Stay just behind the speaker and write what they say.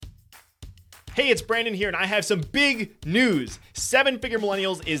Hey, it's Brandon here, and I have some big news. Seven Figure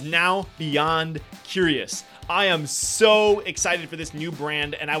Millennials is now beyond curious. I am so excited for this new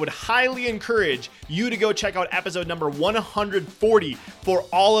brand, and I would highly encourage you to go check out episode number 140 for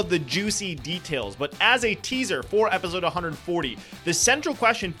all of the juicy details. But as a teaser for episode 140, the central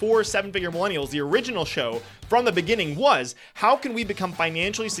question for Seven Figure Millennials, the original show from the beginning, was how can we become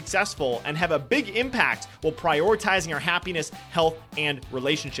financially successful and have a big impact while prioritizing our happiness, health, and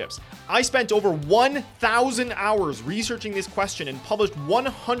relationships? I spent over 1,000 hours researching this question and published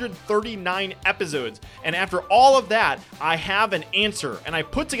 139 episodes. And after all of that, I have an answer, and I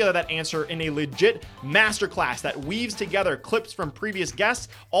put together that answer in a legit masterclass that weaves together clips from previous guests,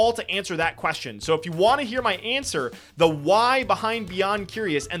 all to answer that question. So if you want to hear my answer, the why behind Beyond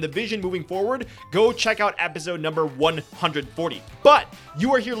Curious and the vision moving forward, go check out episode number 140. But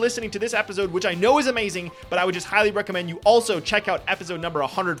you are here listening to this episode, which I know is amazing, but I would just highly recommend you also check out episode number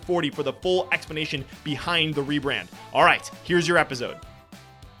 140 for the full explanation behind the rebrand. All right, here's your episode.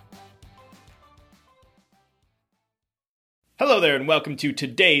 Hello there, and welcome to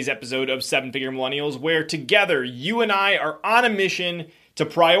today's episode of Seven Figure Millennials, where together you and I are on a mission to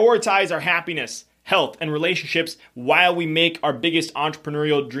prioritize our happiness, health, and relationships while we make our biggest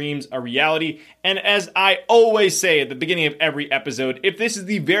entrepreneurial dreams a reality. And as I always say at the beginning of every episode, if this is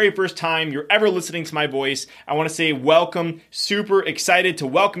the very first time you're ever listening to my voice, I want to say welcome. Super excited to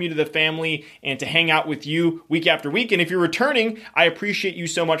welcome you to the family and to hang out with you week after week. And if you're returning, I appreciate you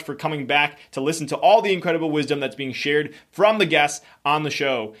so much for coming back to listen to all the incredible wisdom that's being shared from the guests on the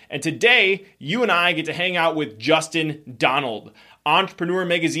show. And today, you and I get to hang out with Justin Donald. Entrepreneur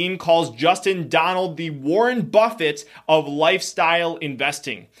Magazine calls Justin Donald the Warren Buffett of lifestyle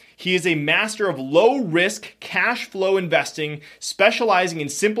investing. He is a master of low-risk cash flow investing, specializing in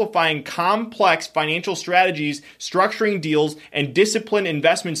simplifying complex financial strategies, structuring deals, and disciplined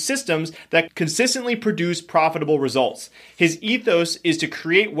investment systems that consistently produce profitable results. His ethos is to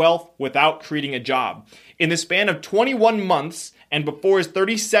create wealth without creating a job. In the span of 21 months, and before his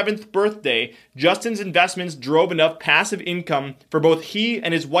 37th birthday, Justin's investments drove enough passive income for both he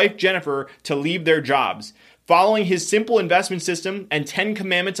and his wife Jennifer to leave their jobs. Following his simple investment system and 10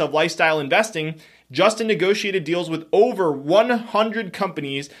 commandments of lifestyle investing, Justin negotiated deals with over 100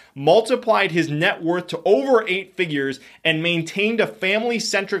 companies, multiplied his net worth to over 8 figures, and maintained a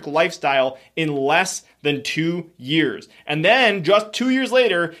family-centric lifestyle in less than 2 years. And then, just 2 years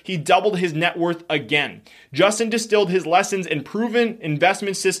later, he doubled his net worth again. Justin distilled his lessons and proven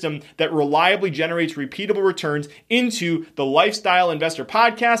investment system that reliably generates repeatable returns into the Lifestyle Investor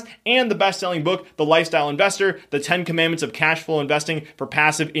podcast and the best-selling book, The Lifestyle Investor, The 10 Commandments of Cash Flow Investing for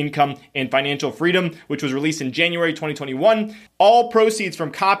Passive Income and Financial Freedom, which was released in January 2021. All proceeds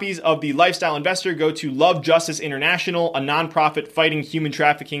from copies of The Lifestyle Investor go to Love Justice International, a nonprofit fighting human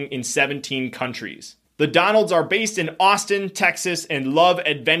trafficking in 17 countries. The Donalds are based in Austin, Texas, and love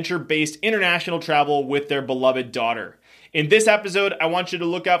adventure-based international travel with their beloved daughter. In this episode, I want you to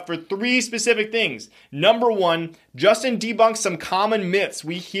look out for 3 specific things. Number 1, Justin debunks some common myths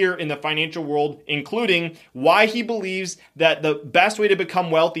we hear in the financial world, including why he believes that the best way to become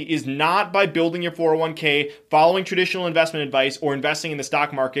wealthy is not by building your 401k, following traditional investment advice, or investing in the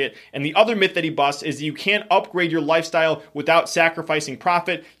stock market. And the other myth that he busts is that you can't upgrade your lifestyle without sacrificing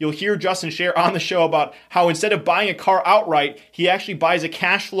profit. You'll hear Justin share on the show about how instead of buying a car outright, he actually buys a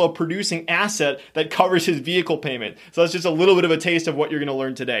cash flow producing asset that covers his vehicle payment. So that's just a little bit of a taste of what you're going to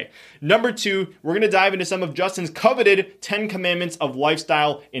learn today. Number 2, we're going to dive into some of Justin's coveted 10 commandments of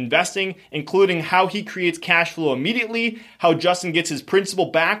lifestyle investing, including how he creates cash flow immediately, how Justin gets his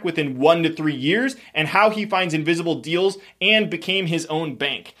principal back within 1 to 3 years, and how he finds invisible deals and became his own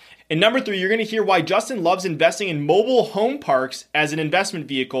bank. And number 3, you're going to hear why Justin loves investing in mobile home parks as an investment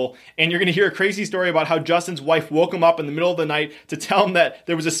vehicle. And you're going to hear a crazy story about how Justin's wife woke him up in the middle of the night to tell him that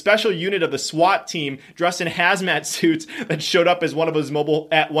there was a special unit of the SWAT team dressed in hazmat suits that showed up as one of his mobile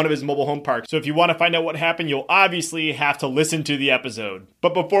home parks. So if you want to find out what happened, you'll obviously have to listen to the episode.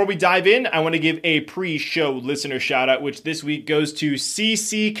 But before we dive in, I want to give a pre-show listener shout out, which this week goes to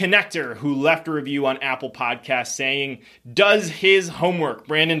CC Connector, who left a review on Apple Podcasts saying, does his homework.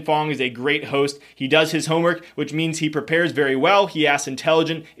 Brandon Fong is a great host. He does his homework, which means he prepares very well. He asks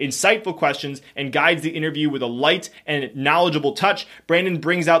intelligent, insightful questions and guides the interview with a light and knowledgeable touch. Brandon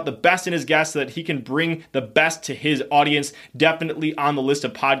brings out the best in his guests so that he can bring the best to his audience. Definitely on the list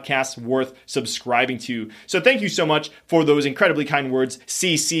of podcasts worth subscribing to. So thank you so much for those incredibly kind words,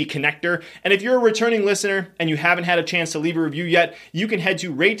 CC Connector. And if you're a returning listener and you haven't had a chance to leave a review yet, you can head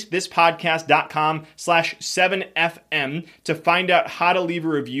to ratethispodcast.com/7FM to find out how to leave a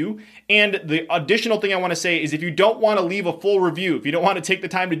review. review. And the additional thing I want to say is if you don't want to leave a full review, if you don't want to take the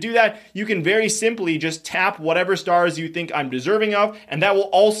time to do that, you can very simply just tap whatever stars you think I'm deserving of, and that will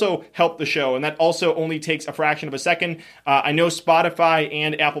also help the show. And that also only takes a fraction of a second. I know Spotify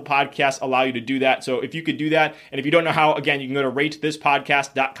and Apple Podcasts allow you to do that. So if you could do that, and if you don't know how, again, you can go to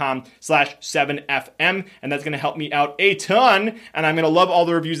ratethispodcast.com/7FM, and that's going to help me out a ton. And I'm going to love all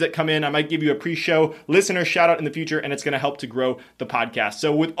the reviews that come in. I might give you a pre-show listener shout out in the future, and it's going to help to grow the podcast.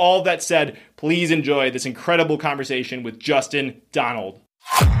 So with all that said, please enjoy this incredible conversation with Justin Donald.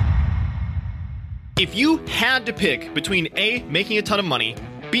 If you had to pick between A, making a ton of money,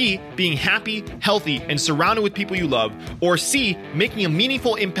 B, being happy, healthy, and surrounded with people you love, or C, making a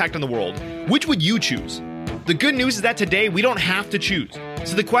meaningful impact on the world, which would you choose? The good news is that today we don't have to choose.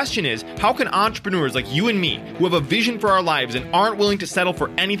 So the question is, how can entrepreneurs like you and me, who have a vision for our lives and aren't willing to settle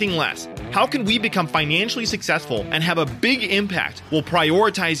for anything less, how can we become financially successful and have a big impact while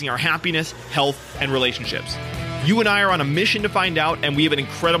prioritizing our happiness, health, and relationships? You and I are on a mission to find out, and we have an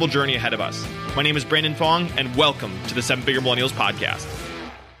incredible journey ahead of us. My name is Brandon Fong, and welcome to the 7-Figure Millennials Podcast.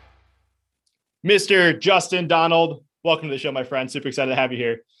 Mr. Justin Donald, welcome to the show, my friend. Super excited to have you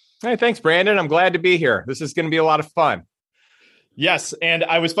here. Hey, thanks, Brandon. I'm glad to be here. This is going to be a lot of fun. Yes. And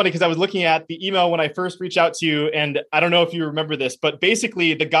I was funny because I was looking at the email when I first reached out to you, and I don't know if you remember this, but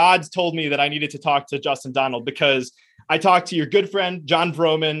basically the gods told me that I needed to talk to Justin Donald because I talked to your good friend, John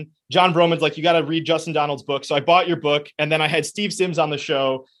Vroman. John Vroman's like, you got to read Justin Donald's book. So I bought your book, and then I had Steve Sims on the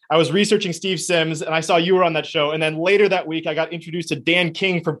show. I was researching Steve Sims, and I saw you were on that show. And then later that week, I got introduced to Dan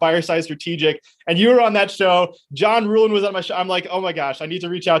King from Fireside Strategic, and you were on that show. John Ruhlin was on my show. I'm like, oh my gosh, I need to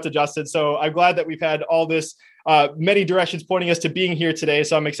reach out to Justin. So I'm glad that we've had all this, many directions pointing us to being here today.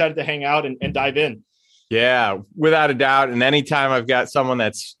 So I'm excited to hang out and dive in. Yeah, without a doubt. And anytime I've got someone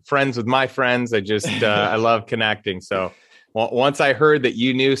that's friends with my friends, I just, I love connecting. So once I heard that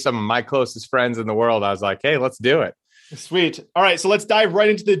you knew some of my closest friends in the world, I was like, hey, let's do it. Sweet. All right. So let's dive right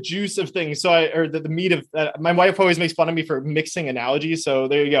into the juice of things. So the meat of my wife always makes fun of me for mixing analogies. So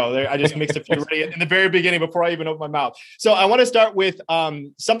there you go. I just mixed a few right in the very beginning before I even opened my mouth. So I want to start with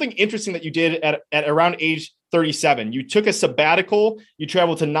something interesting that you did at around age 37. You took a sabbatical. You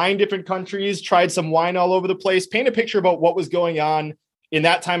traveled to 9 different countries, tried some wine all over the place. Paint a picture about what was going on in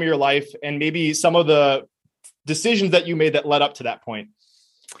that time of your life and maybe some of the decisions that you made that led up to that point.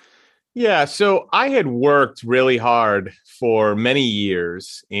 Yeah. So I had worked really hard for many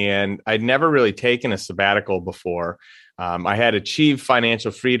years, and I'd never really taken a sabbatical before. I had achieved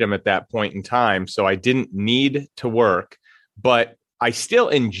financial freedom at that point in time, so I didn't need to work, but I still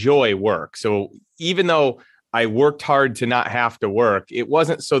enjoy work. So even though I worked hard to not have to work, it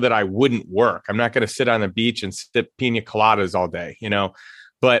wasn't so that I wouldn't work. I'm not going to sit on the beach and sip pina coladas all day,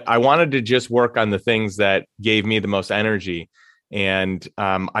 but I wanted to just work on the things that gave me the most energy. And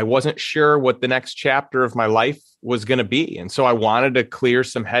I wasn't sure what the next chapter of my life was going to be. And so I wanted to clear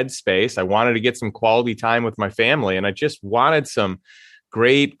some headspace. I wanted to get some quality time with my family. And I just wanted some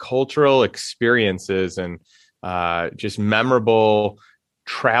great cultural experiences and just memorable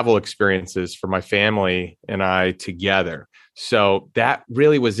travel experiences for my family and I together. So that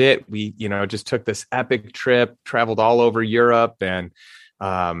really was it. We, just took this epic trip, traveled all over Europe, and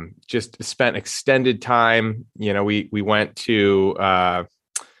just spent extended time. We went to, I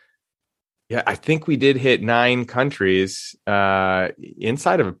think we did hit 9 countries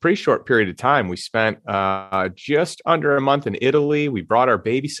inside of a pretty short period of time. We spent just under a month in Italy. We brought our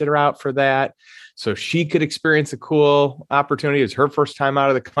babysitter out for that, so she could experience a cool opportunity. It was her first time out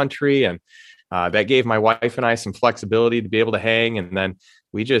of the country, and that gave my wife and I some flexibility to be able to hang. And then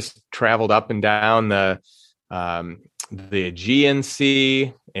we just traveled up and down the Aegean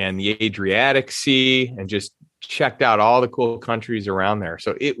Sea and the Adriatic Sea and just checked out all the cool countries around there.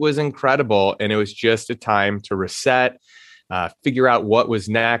 So it was incredible. And it was just a time to reset, figure out what was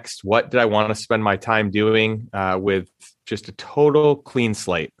next. What did I want to spend my time doing with just a total clean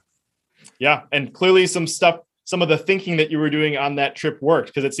slate? Yeah. And clearly some of the thinking that you were doing on that trip worked,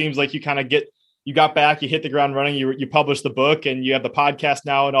 because it seems like you kind of you got back, you hit the ground running, you published the book, and you have the podcast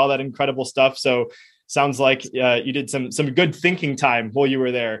now and all that incredible stuff. So sounds like you did some good thinking time while you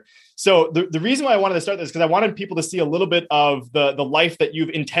were there. So the reason why I wanted to start this is because I wanted people to see a little bit of the life that you've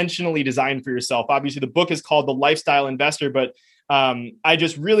intentionally designed for yourself. Obviously, the book is called The Lifestyle Investor, but I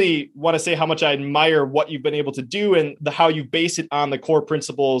just really want to say how much I admire what you've been able to do and how you base it on the core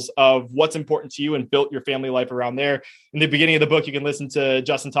principles of what's important to you and built your family life around there. In the beginning of the book, you can listen to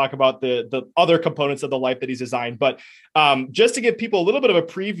Justin talk about the other components of the life that he's designed. But just to give people a little bit of a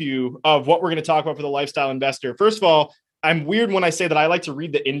preview of what we're going to talk about for The Lifestyle Investor, first of all, I'm weird when I say that I like to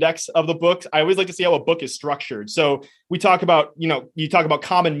read the index of the book. I always like to see how a book is structured. So we talk about, you talk about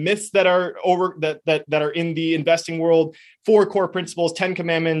common myths that are that are in the investing world, 4 core principles, 10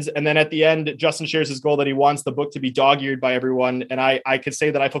 commandments. And then at the end, Justin shares his goal that he wants the book to be dog-eared by everyone. And I could say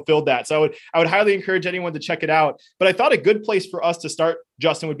that I fulfilled that. So I would highly encourage anyone to check it out. But I thought a good place for us to start,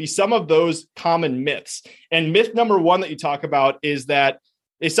 Justin, would be some of those common myths. And myth number 1 that you talk about is that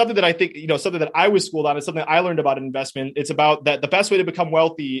it's something that I think, something that I was schooled on. It's something that I learned about investment. It's about that the best way to become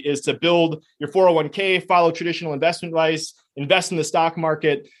wealthy is to build your 401k, follow traditional investment advice, invest in the stock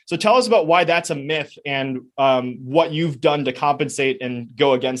market. So tell us about why that's a myth and what you've done to compensate and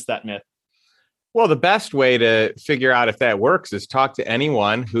go against that myth. Well, the best way to figure out if that works is talk to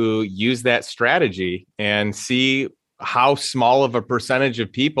anyone who used that strategy and see how small of a percentage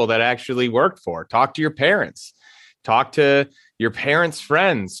of people that actually worked for. Talk to your parents, talk to your parents'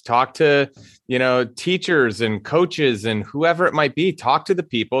 friends, talk to, teachers and coaches and whoever it might be. Talk to the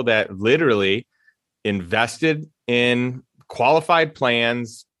people that literally invested in qualified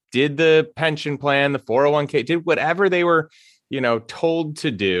plans, did the pension plan, the 401k, did whatever they were, told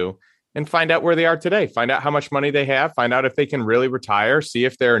to do, and find out where they are today. Find out how much money they have, find out if they can really retire, see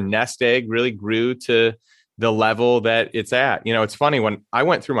if their nest egg really grew to the level that it's at. It's funny, when I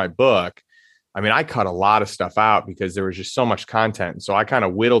went through my book, I cut a lot of stuff out because there was just so much content. So I kind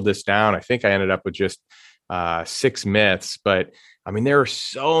of whittled this down. I think I ended up with just 6 myths, but there are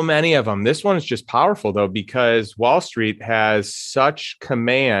so many of them. This one is just powerful though, because Wall Street has such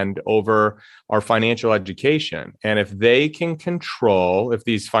command over our financial education. And if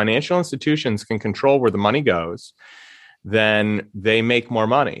these financial institutions can control where the money goes, then they make more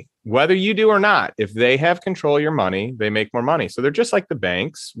money. Whether you do or not, if they have control of your money, they make more money. So they're just like the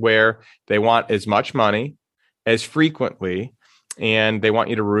banks, where they want as much money as frequently, and they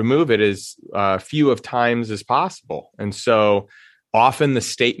want you to remove it as few of times as possible. And so often the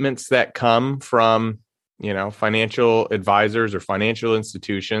statements that come from, financial advisors or financial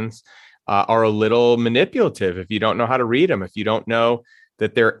institutions are a little manipulative if you don't know how to read them, if you don't know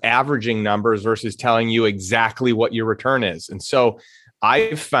that they're averaging numbers versus telling you exactly what your return is. And so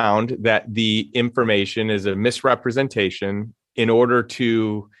I've found that the information is a misrepresentation in order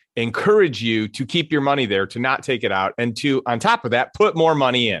to encourage you to keep your money there, to not take it out, and to, on top of that, put more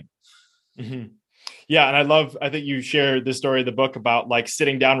money in. Mm-hmm. Yeah. And I think you shared this story in the book about like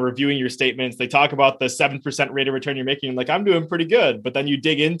sitting down, reviewing your statements. They talk about the 7% rate of return you're making. Like, I'm doing pretty good, but then you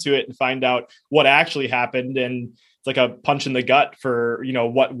dig into it and find out what actually happened. And it's like a punch in the gut for,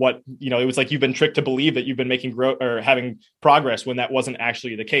 it was like you've been tricked to believe that you've been making growth or having progress when that wasn't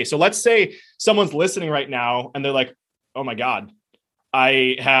actually the case. So let's say someone's listening right now and they're like, oh my God,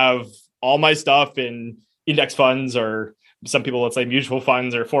 I have all my stuff in index funds, or some people, let's say mutual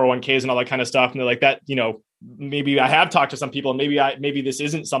funds or 401ks and all that kind of stuff. And they're like, that, maybe I have talked to some people and maybe this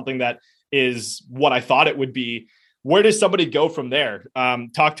isn't something that is what I thought it would be. Where does somebody go from there?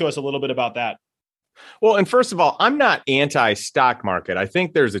 Talk to us a little bit about that. Well, and first of all, I'm not anti-stock market. I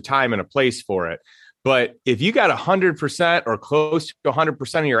think there's a time and a place for it. But if you got 100% or close to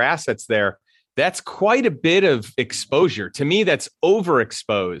 100% of your assets there, that's quite a bit of exposure. To me, that's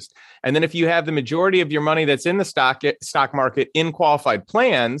overexposed. And then if you have the majority of your money that's in the stock market in qualified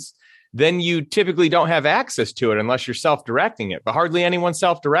plans, then you typically don't have access to it unless you're self-directing it. But hardly anyone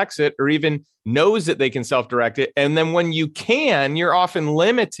self-directs it or even knows that they can self-direct it. And then when you can, you're often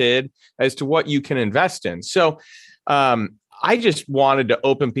limited as to what you can invest in. So I just wanted to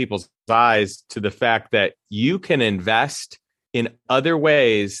open people's eyes to the fact that you can invest in other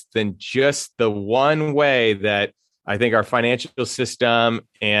ways than just the one way that I think our financial system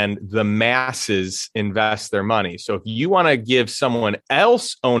and the masses invest their money. So if you want to give someone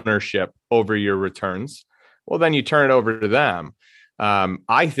else ownership over your returns, well, then you turn it over to them.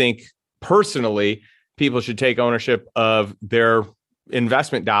 I think personally, people should take ownership of their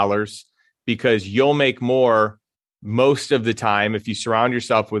investment dollars, because you'll make more most of the time. If you surround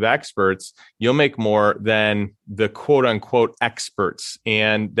yourself with experts, you'll make more than the quote unquote experts.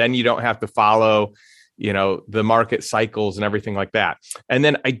 And then you don't have to follow, the market cycles and everything like that. And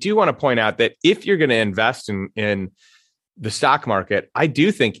then I do want to point out that if you're going to invest in the stock market, I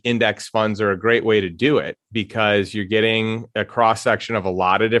do think index funds are a great way to do it, because you're getting a cross section of a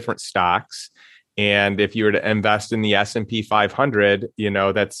lot of different stocks. And if you were to invest in the S&P 500,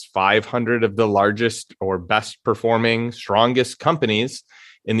 that's 500 of the largest or best performing, strongest companies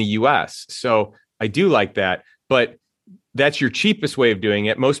in the US. So I do like that, but that's your cheapest way of doing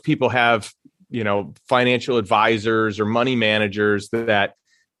it. Most people have, financial advisors or money managers that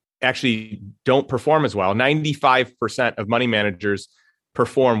actually don't perform as well. 95% of money managers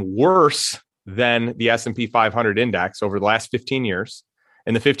perform worse than the S&P 500 index over the last 15 years.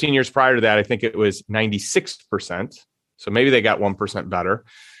 And the 15 years prior to that, I think it was 96%. So maybe they got 1% better.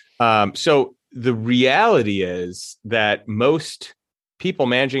 So the reality is that most people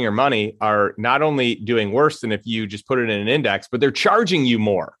managing your money are not only doing worse than if you just put it in an index, but they're charging you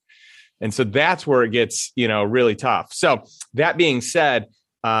more. And so that's where it gets, really tough. So that being said,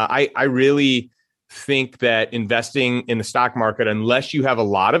 I really think that investing in the stock market, unless you have a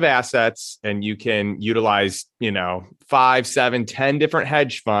lot of assets and you can utilize, 5, 7, 10 different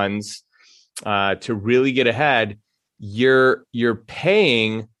hedge funds to really get ahead, you're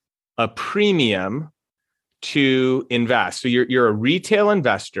paying a premium to invest. So you're a retail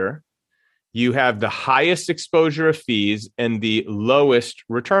investor. You have the highest exposure of fees and the lowest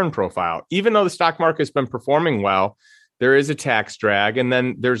return profile. Even though the stock market has been performing well, there is a tax drag. And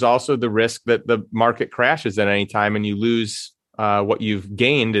then there's also the risk that the market crashes at any time and you lose what you've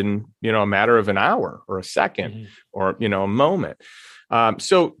gained in, a matter of an hour or a second or, a moment.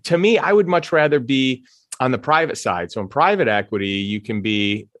 So to me, I would much rather be on the private side. So in private equity, you can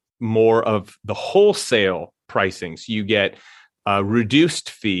be more of the wholesale pricing. So you get a reduced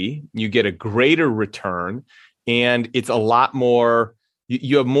fee, you get a greater return, and it's a lot more,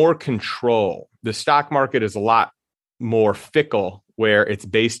 you have more control. The stock market is a lot more fickle, where it's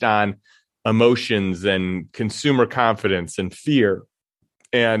based on emotions and consumer confidence and fear,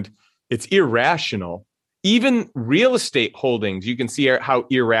 and it's irrational. Even real estate holdings, you can see how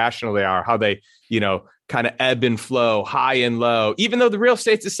irrational they are, how they, kind of ebb and flow, high and low. Even though the real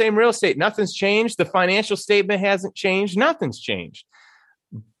estate's the same real estate, nothing's changed. The financial statement hasn't changed. Nothing's changed.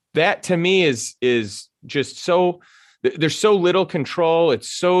 That to me is just so, there's so little control. It's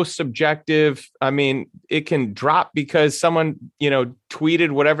so subjective. I mean, it can drop because someone,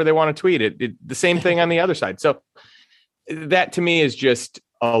 tweeted whatever they want to tweet. The same thing on the other side. So that to me is just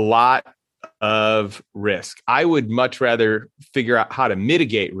a lot of risk. I would much rather figure out how to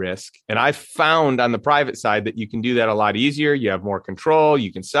mitigate risk. And I've found on the private side that you can do that a lot easier. You have more control.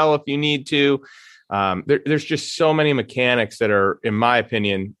 You can sell if you need to. There's just so many mechanics that are, in my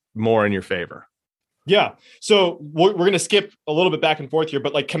opinion, more in your favor. Yeah. So we're going to skip a little bit back and forth here,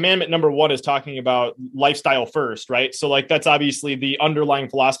 but like commandment number 1 is talking about lifestyle first, right? So like that's obviously the underlying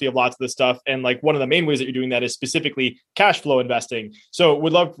philosophy of lots of this stuff. And like one of the main ways that you're doing that is specifically cash flow investing. So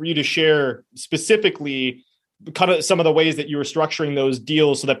would love for you to share specifically kind of some of the ways that you were structuring those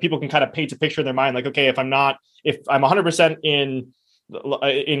deals so that people can kind of paint a picture in their mind. Like, okay, if I'm 100% in,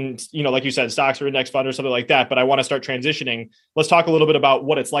 like you said, stocks or index fund or something like that, but I want to start transitioning. Let's talk a little bit about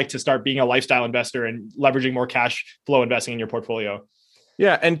what it's like to start being a lifestyle investor and leveraging more cash flow investing in your portfolio.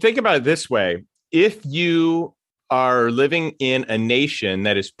 Yeah. And think about it this way. If you are living in a nation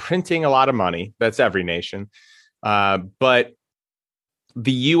that is printing a lot of money, that's every nation, but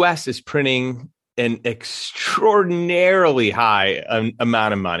the US is printing an extraordinarily high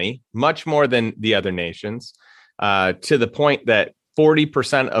amount of money, much more than the other nations, to the point that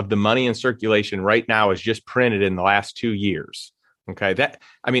 40% of the money in circulation right now is just printed in the last 2 years. Okay.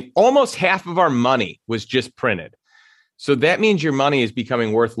 Almost half of our money was just printed. So that means your money is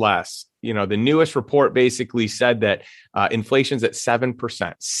becoming worth less. The newest report basically said that inflation's at 7%,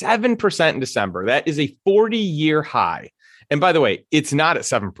 7% in December. That is a 40-year high. And by the way, it's not at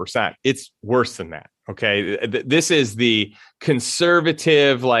 7%. It's worse than that. Okay. This is the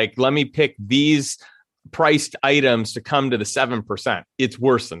conservative, like, let me pick these priced items to come to the 7%. It's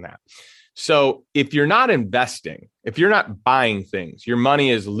worse than that. So if you're not investing, if you're not buying things, your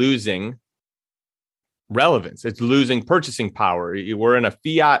money is losing relevance. It's losing purchasing power. We're in a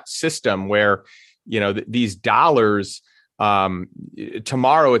fiat system where, these dollars,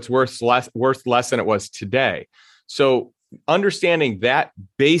 tomorrow it's worth less than it was today. So understanding that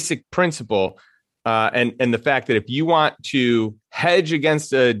basic principle, and the fact that if you want to hedge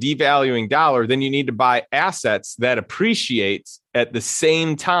against a devaluing dollar, then you need to buy assets that appreciate at the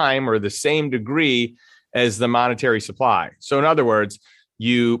same time or the same degree as the monetary supply. So in other words,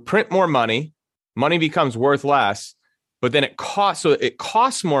 you print more money, money becomes worth less, but then it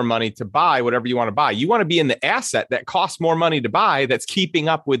costs more money to buy whatever you want to buy. You want to be in the asset that costs more money to buy that's keeping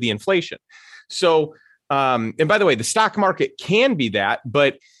up with the inflation. So, and by the way, the stock market can be that,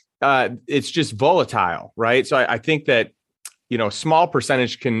 but it's just volatile, right? So I think that, a small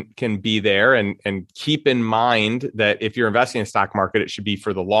percentage can be there, and keep in mind that if you're investing in the stock market, it should be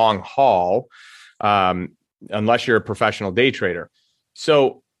for the long haul, unless you're a professional day trader.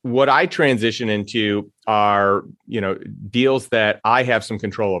 So what I transition into are, deals that I have some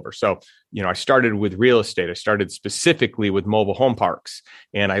control over. So, I started with real estate. I started specifically with mobile home parks,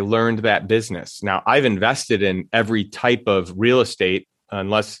 and I learned that business. Now I've invested in every type of real estate,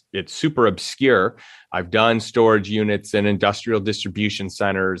 unless it's super obscure. I've done storage units and industrial distribution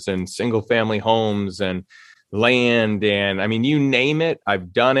centers and single family homes and land. And I mean, you name it,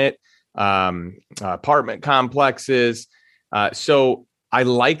 I've done it. Apartment complexes. So I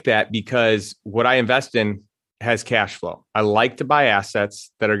like that because what I invest in has cash flow. I like to buy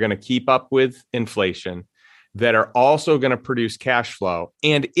assets that are going to keep up with inflation, that are also going to produce cash flow.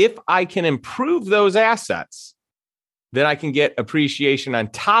 And if I can improve those assets, then I can get appreciation on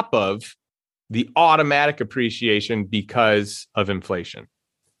top of the automatic appreciation because of inflation.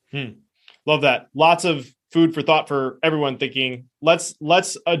 Love that. Lots of food for thought for everyone thinking. Let's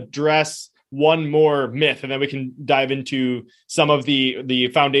address one more myth, and then we can dive into some of the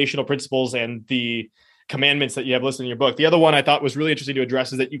foundational principles and the commandments that you have listed in your book. The other one I thought was really interesting to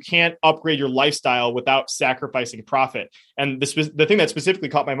address is that you can't upgrade your lifestyle without sacrificing profit. And the thing that specifically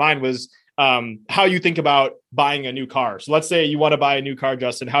caught my mind was how you think about buying a new car. So let's say you want to buy a new car,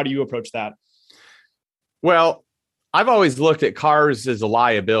 Justin. How do you approach that? Well, I've always looked at cars as a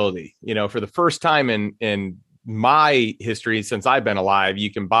liability. You know, for the first time in my history since I've been alive,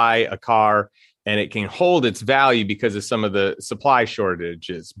 you can buy a car and it can hold its value because of some of the supply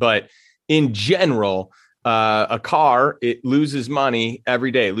shortages. But in general, a car, it loses money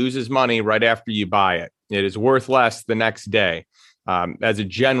every day. It loses money right after you buy it. It is worth less the next day, as a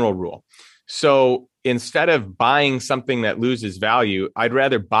general rule. So instead of buying something that loses value, I'd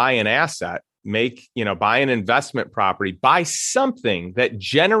rather buy an asset, buy an investment property, buy something that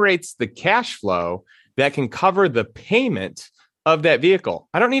generates the cash flow that can cover the payment of that vehicle.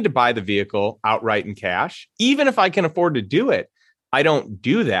 I don't need to buy the vehicle outright in cash. Even if I can afford to do it, I don't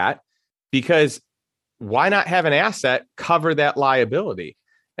do that because why not have an asset cover that liability?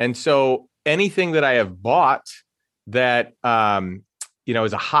 And so anything that I have bought that,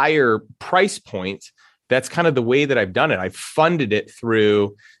 is a higher price point, that's kind of the way that I've done it. I've funded it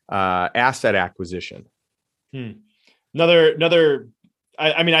through asset acquisition. It's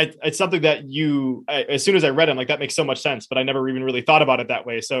something that as soon as I read it, I'm like, that makes so much sense, but I never even really thought about it that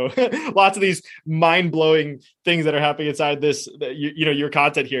way. So lots of these mind-blowing things that are happening inside this, your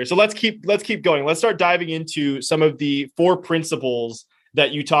content here. So let's keep going. Let's start diving into some of the 4 principles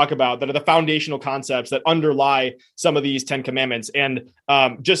that you talk about that are the foundational concepts that underlie some of these 10 commandments. And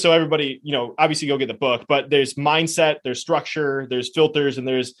just so everybody, obviously go get the book, but there's mindset, there's structure, there's filters, and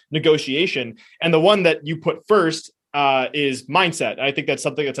there's negotiation. And the one that you put first is mindset. And I think that's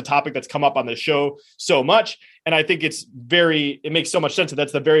a topic that's come up on the show so much. And I think it makes so much sense that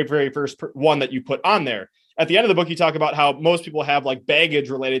that's the very, very first one that you put on there. At the end of the book, you talk about how most people have like baggage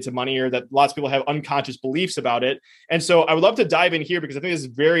related to money, or that lots of people have unconscious beliefs about it. And so I would love to dive in here because I think this is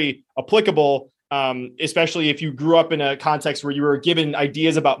very applicable, especially if you grew up in a context where you were given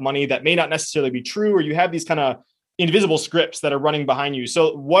ideas about money that may not necessarily be true, or you have these kind of invisible scripts that are running behind you.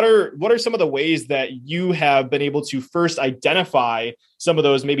 So what are some of the ways that you have been able to first identify some of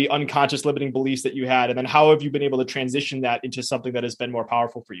those maybe unconscious limiting beliefs that you had? And then how have you been able to transition that into something that has been more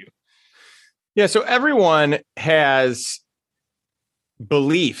powerful for you? Yeah. So everyone has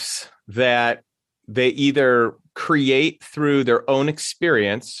beliefs that they either create through their own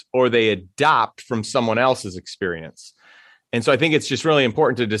experience or they adopt from someone else's experience. And so I think it's just really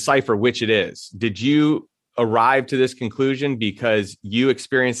important to decipher which it is. Did you arrive to this conclusion because you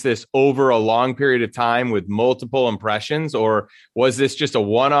experienced this over a long period of time with multiple impressions? Or was this just a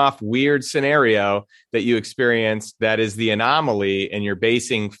one-off weird scenario that you experienced that is the anomaly and you're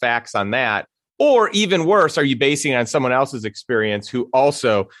basing facts on that? Or even worse, are you basing it on someone else's experience who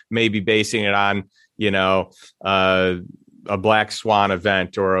also may be basing it on, a black swan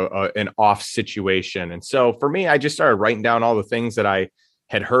event or an off situation? And so for me, I just started writing down all the things that I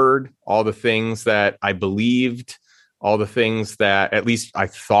had heard, all the things that I believed, all the things that at least I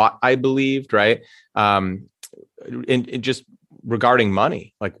thought I believed, right? And just regarding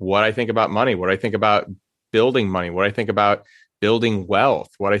money, like what I think about money, what I think about building money, what I think about building wealth,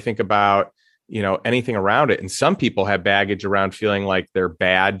 what I think about, anything around it. And some people have baggage around feeling like they're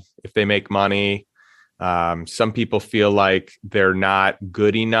bad if they make money. Some people feel like they're not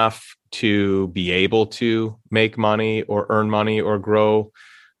good enough to be able to make money or earn money or grow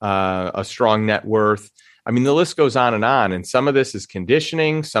a strong net worth. I mean, the list goes on. And some of this is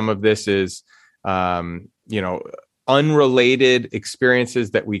conditioning. Some of this is, unrelated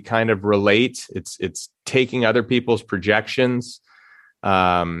experiences that we kind of relate. It's taking other people's projections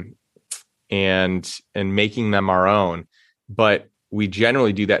and making them our own. But we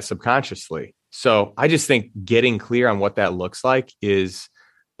generally do that subconsciously. So I just think getting clear on what that looks like is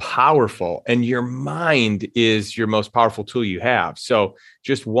powerful, and your mind is your most powerful tool you have. So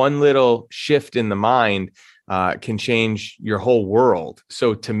just one little shift in the mind can change your whole world.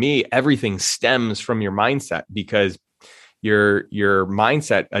 So to me, everything stems from your mindset, because your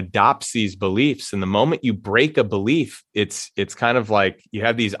mindset adopts these beliefs. And the moment you break a belief, it's kind of like you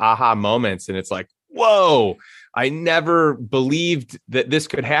have these aha moments, and it's like, whoa, I never believed that this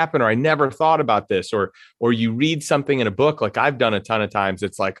could happen, or I never thought about this, or you read something in a book, like I've done a ton of times.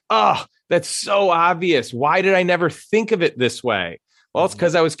 It's like, oh, that's so obvious. Why did I never think of it this way? Well, it's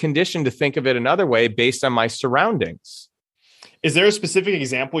because I was conditioned to think of it another way based on my surroundings. Is there a specific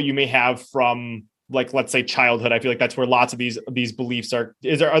example you may have from, like, let's say childhood? I feel like that's where lots of these beliefs are.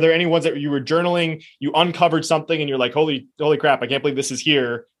 Are there any ones that you were journaling, you uncovered something and you're like, holy crap, I can't believe this is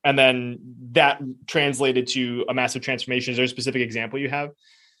here, and then that translated to a massive transformation? Is there a specific example you have?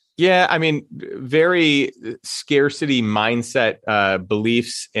 Yeah, I mean, very scarcity mindset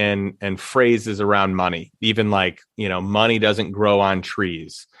beliefs and phrases around money. Even like, money doesn't grow on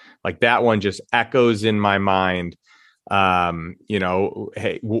trees. Like that one just echoes in my mind.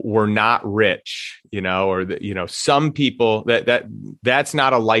 Hey, we're not rich, or some people that's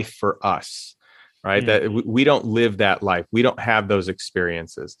not a life for us, right? That we don't live that life. We don't have those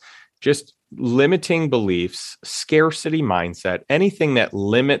experiences. Just limiting beliefs, scarcity mindset, anything that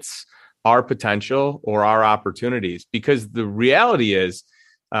limits our potential or our opportunities, because the reality is,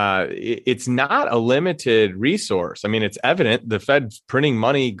 it's not a limited resource. I mean, it's evident the Fed's printing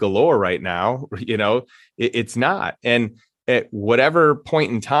money galore right now. It's not. And at whatever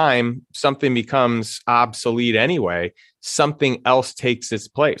point in time, something becomes obsolete anyway, something else takes its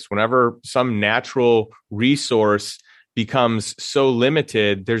place. Whenever some natural resource becomes so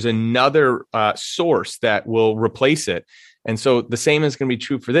limited, there's another source that will replace it. And so the same is going to be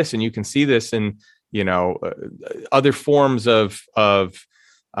true for this. And you can see this in, other forms of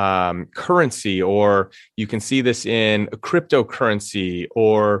currency, or you can see this in cryptocurrency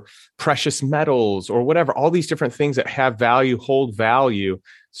or precious metals or whatever, all these different things that have value, hold value.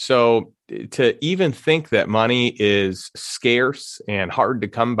 So to even think that money is scarce and hard to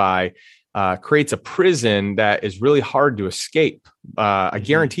come by creates a prison that is really hard to escape. I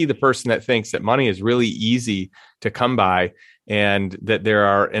guarantee the person that thinks that money is really easy to come by, and that there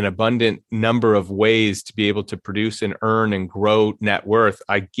are an abundant number of ways to be able to produce and earn and grow net worth,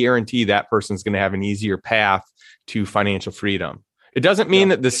 I guarantee that person's going to have an easier path to financial freedom. It doesn't mean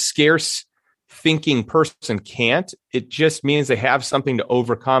that the scarce thinking person can't. It just means they have something to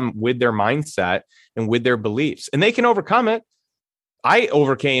overcome with their mindset and with their beliefs, and they can overcome it. I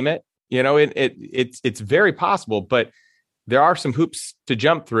overcame it. It's very possible, but there are some hoops to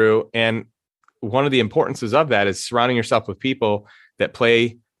jump through. And one of the importances of that is surrounding yourself with people that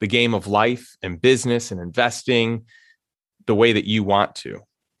play the game of life and business and investing the way that you want to,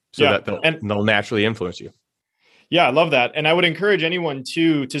 so that they'll naturally influence you. Yeah, I love that. And I would encourage anyone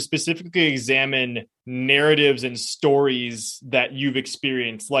to specifically examine narratives and stories that you've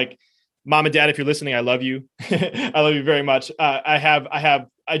experienced. Like, mom and dad, if you're listening, I love you. I love you very much.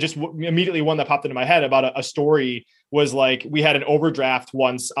 I just immediately, one that popped into my head about a story was like, we had an overdraft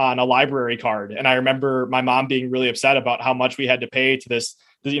once on a library card. And I remember my mom being really upset about how much we had to pay to this,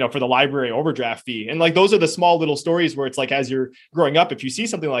 for the library overdraft fee. And like, those are the small little stories where it's like, as you're growing up, if you see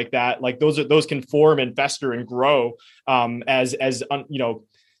something like that, like those can form and fester and grow as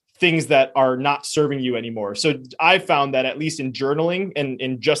things that are not serving you anymore. So I found that, at least in journaling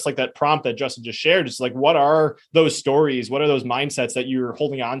and just like that prompt that Justin just shared, it's like, what are those stories? What are those mindsets that you're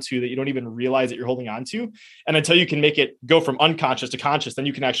holding on to that you don't even realize that you're holding on to? And until you can make it go from unconscious to conscious, then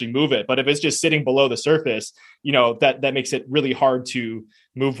you can actually move it. But if it's just sitting below the surface, that makes it really hard to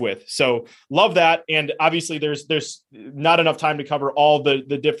move with. So love that. And obviously there's not enough time to cover all the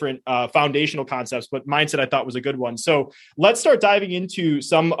different foundational concepts, but mindset I thought was a good one. So let's start diving into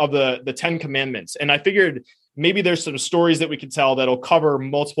some of the 10 commandments. And I figured maybe there's some stories that we could tell that'll cover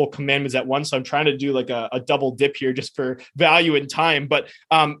multiple commandments at once. So I'm trying to do like a double dip here just for value and time. But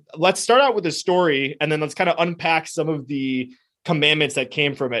let's start out with a story, and then let's kind of unpack some of the commandments that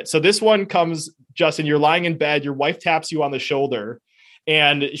came from it. So this one comes, Justin, you're lying in bed, your wife taps you on the shoulder,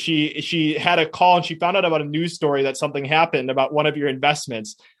 and she had a call, and she found out about a news story that something happened about one of your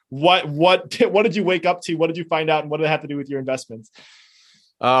investments. What did you wake up to? What did you find out? And what did it have to do with your investments?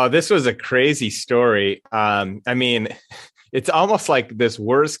 Oh, this was a crazy story. I mean, it's almost like this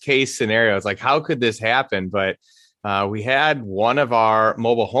worst case scenario. It's like, how could this happen? But we had one of our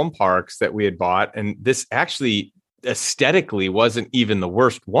mobile home parks that we had bought, and this actually aesthetically wasn't even the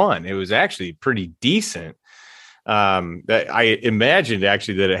worst one. It was actually pretty decent. That I imagined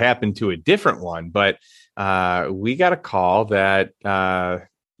actually that it happened to a different one, but we got a call that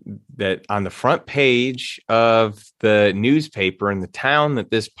on the front page of the newspaper in the town that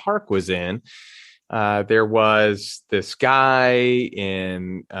this park was in, there was this guy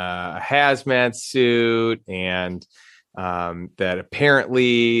in a hazmat suit, and that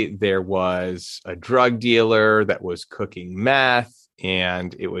apparently there was a drug dealer that was cooking meth,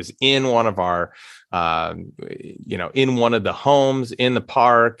 and it was in one of our, in one of the homes in the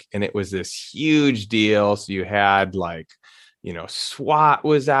park, and it was this huge deal. So you had SWAT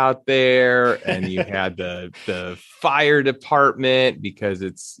was out there, and you had the fire department, because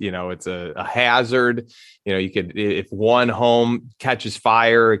it's a hazard. You could, if one home catches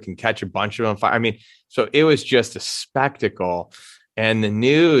fire, it can catch a bunch of them fire. I mean, so it was just a spectacle. And the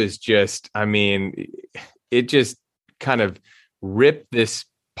news it just kind of ripped this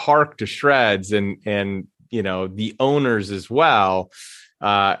park to shreds, and the owners as well.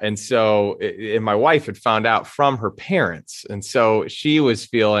 And my wife had found out from her parents. And so she was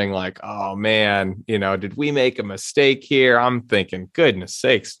feeling like, oh man, did we make a mistake here? I'm thinking, goodness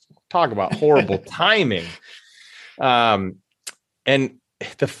sakes, talk about horrible timing. And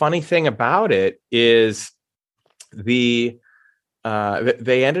the funny thing about it is they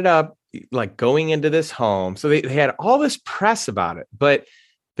ended up like going into this home. So they had all this press about it, but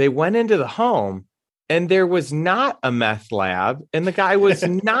they went into the home, and there was not a meth lab, and the guy was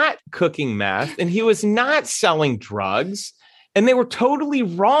not cooking meth, and he was not selling drugs, and they were totally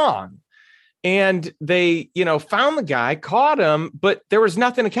wrong. And they, found the guy, caught him, but there was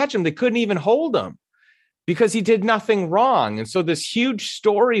nothing to catch him. They couldn't even hold him because he did nothing wrong. And so this huge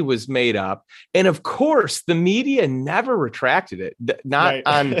story was made up. And of course, the media never retracted it, not right.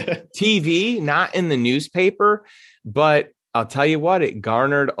 On TV, not in the newspaper, but I'll tell you what, it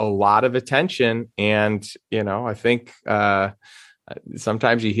garnered a lot of attention. And, I think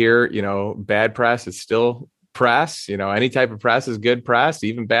sometimes you hear, bad press is still press. Any type of press is good press,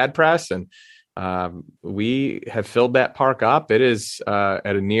 even bad press. And we have filled that park up. It is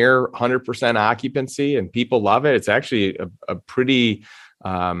at a near 100% occupancy, and people love it. It's actually a pretty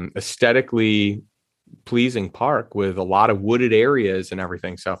aesthetically pleasing park with a lot of wooded areas and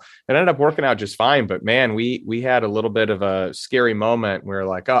everything. So it ended up working out just fine. But man, we had a little bit of a scary moment. We were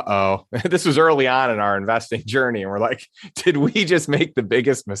like, uh-oh, this was early on in our investing journey. And we're like, did we just make the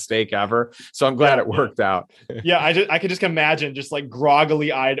biggest mistake ever? So I'm glad it worked out. Yeah. I could just imagine just like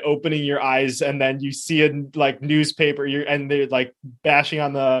groggily eyed opening your eyes, and then you see a like newspaper and they're like bashing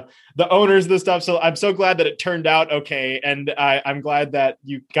on the owners of the stuff. So I'm so glad that it turned out okay. And I'm glad that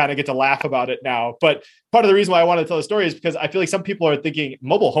you kind of get to laugh about it now. But part of the reason why I wanted to tell the story is because I feel like some people are thinking,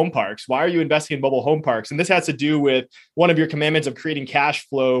 mobile home parks, why are you investing in mobile home parks? And this has to do with one of your commandments of creating cash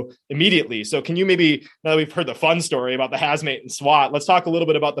flow immediately. So can you maybe, now that we've heard the fun story about the hazmat and SWAT, let's talk a little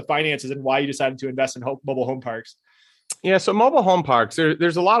bit about the finances and why you decided to invest in mobile home parks. Yeah, so mobile home parks,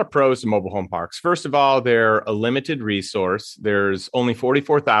 there's a lot of pros to mobile home parks. First of all, they're a limited resource. There's only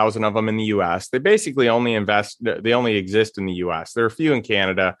 44,000 of them in the U.S. They basically only exist in the U.S. There are a few in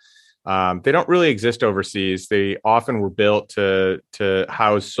Canada. They don't really exist overseas. They often were built to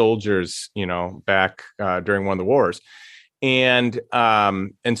house soldiers, back during one of the wars. And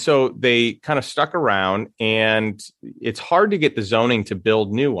so they kind of stuck around, and it's hard to get the zoning to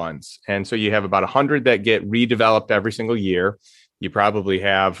build new ones. And so you have about 100 that get redeveloped every single year. You probably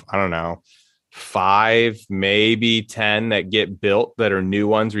have, 5, maybe 10 that get built that are new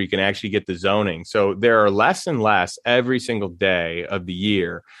ones where you can actually get the zoning. So there are less and less every single day of the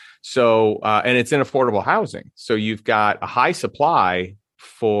year. So, and it's in affordable housing. So you've got a high supply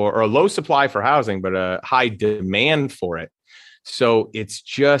or a low supply for housing, but a high demand for it. So it's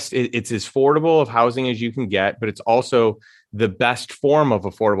as affordable of housing as you can get, but it's also the best form of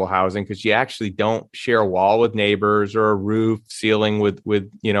affordable housing because you actually don't share a wall with neighbors or a roof ceiling with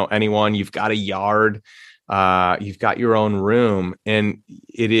anyone. You've got a yard, you've got your own room, and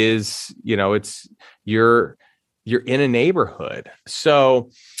it is, you're in a neighborhood.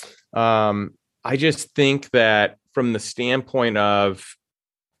 So I just think that from the standpoint of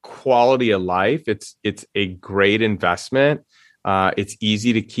quality of life, it's a great investment. It's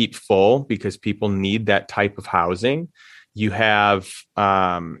easy to keep full because people need that type of housing. You have,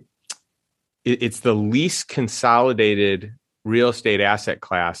 it's the least consolidated real estate asset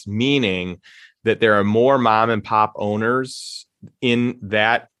class, meaning that there are more mom and pop owners in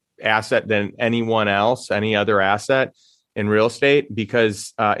that asset than anyone else, any other asset in real estate,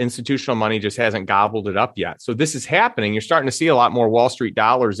 because institutional money just hasn't gobbled it up yet. So this is happening. You're starting to see a lot more Wall Street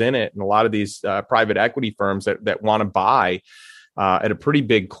dollars in it, and a lot of these private equity firms that want to buy at a pretty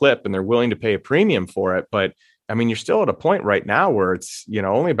big clip, and they're willing to pay a premium for it. But I mean, you're still at a point right now where it's,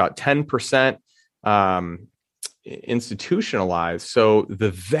 only about 10% institutionalized. So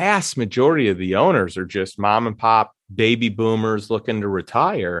the vast majority of the owners are just mom and pop baby boomers looking to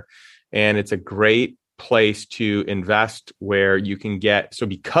retire. and it's a great place to invest where you can get, so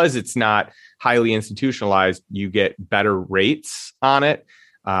because it's not highly institutionalized, you get better rates on it.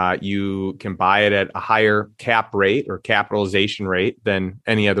 You can buy it at a higher cap rate or capitalization rate than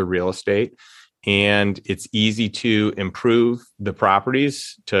any other real estate. And it's easy to improve the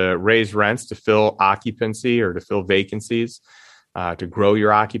properties, to raise rents, to fill occupancy or to fill vacancies, to grow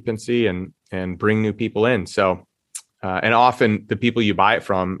your occupancy and bring new people in. So, and often the people you buy it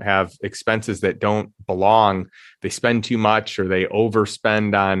from have expenses that don't belong. They spend too much, or they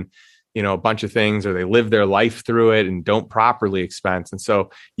overspend on, a bunch of things, or they live their life through it and don't properly expense. And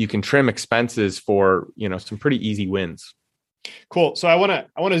so you can trim expenses for, some pretty easy wins. Cool. So I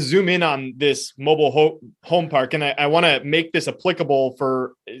want to zoom in on this mobile home park, and I want to make this applicable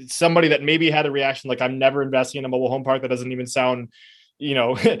for somebody that maybe had a reaction like, I'm never investing in a mobile home park. That doesn't even sound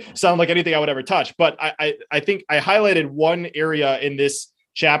like anything I would ever touch. But I think I highlighted one area in this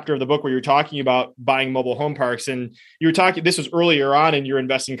chapter of the book where you're talking about buying mobile home parks, and this was earlier on in your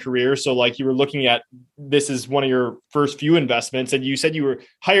investing career. So like you were looking at, this is one of your first few investments, and you said you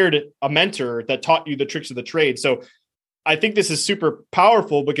hired a mentor that taught you the tricks of the trade. So I think this is super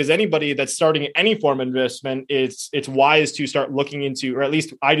powerful, because anybody that's starting any form of investment, it's wise to start looking into, or at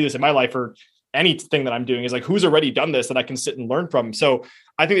least I do this in my life, or anything that I'm doing, is like, who's already done this that I can sit and learn from. So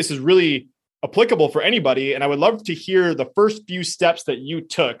I think this is really applicable for anybody. And I would love to hear the first few steps that you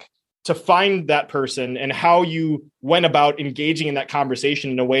took to find that person, and how you went about engaging in that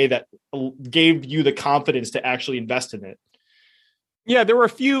conversation in a way that gave you the confidence to actually invest in it. Yeah, there were a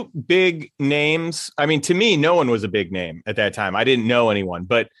few big names. I mean, to me, no one was a big name at that time. I didn't know anyone.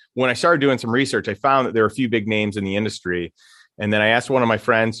 But when I started doing some research, I found that there were a few big names in the industry. And then I asked one of my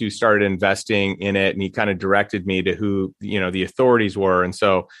friends who started investing in it, and he kind of directed me to who, the authorities were. And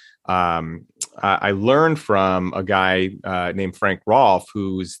so I learned from a guy named Frank Rolfe,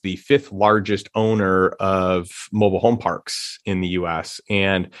 who's the 5th largest owner of mobile home parks in the US.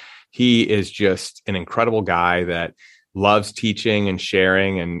 And he is just an incredible guy that loves teaching and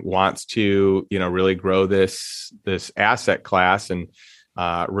sharing, and wants to, really grow this asset class and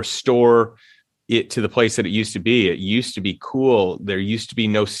restore it to the place that it used to be. It used to be cool. There used to be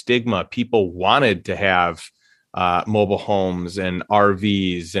no stigma. People wanted to have mobile homes and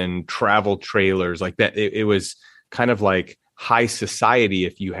RVs and travel trailers like that. It was kind of like high society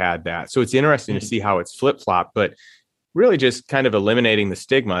if you had that. So it's interesting to see how it's flip-flopped, but really just kind of eliminating the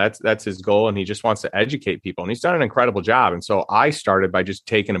stigma. That's his goal. And he just wants to educate people, and he's done an incredible job. And so I started by just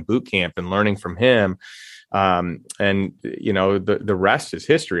taking a boot camp and learning from him. The rest is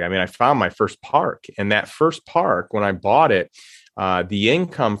history. I mean, I found my first park, and that first park, when I bought it, the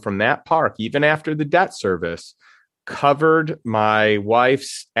income from that park, even after the debt service, covered my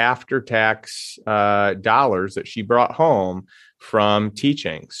wife's after-tax dollars that she brought home from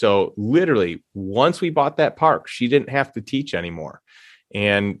teaching. So literally, once we bought that park, she didn't have to teach anymore.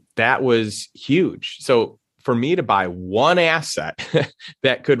 And that was huge. So for me to buy one asset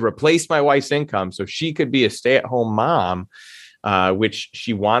that could replace my wife's income so she could be a stay-at-home mom, which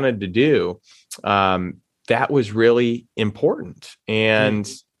she wanted to do, that was really important.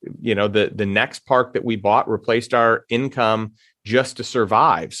 And the next park that we bought replaced our income just to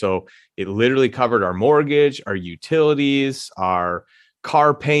survive. So it literally covered our mortgage, our utilities, our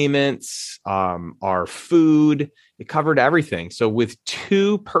car payments, our food. It covered everything. So with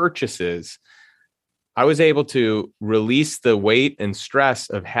 2 purchases, I was able to release the weight and stress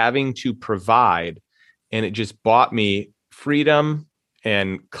of having to provide. And it just bought me freedom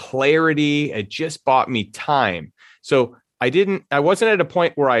and clarity. It just bought me time. So I wasn't at a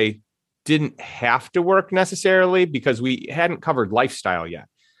point where I didn't have to work necessarily, because we hadn't covered lifestyle yet.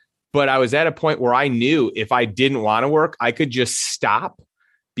 But I was at a point where I knew if I didn't want to work, I could just stop,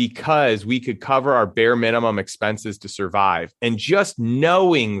 because we could cover our bare minimum expenses to survive. And just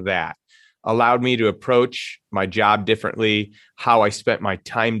knowing that allowed me to approach my job differently, how I spent my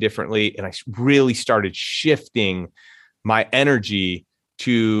time differently. And I really started shifting my energy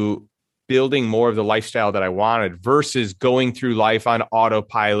to building more of the lifestyle that I wanted, versus going through life on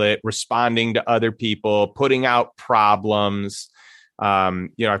autopilot, responding to other people, putting out problems.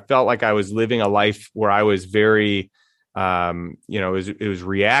 I felt like I was living a life where I was very, it was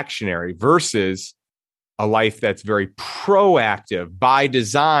reactionary, versus a life that's very proactive by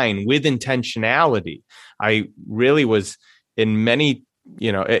design with intentionality. I really was in many,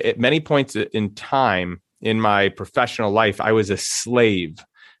 at many points in time in my professional life, I was a slave.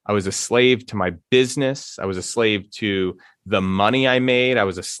 I was a slave to my business. I was a slave to the money I made. I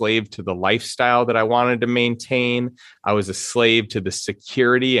was a slave to the lifestyle that I wanted to maintain. I was a slave to the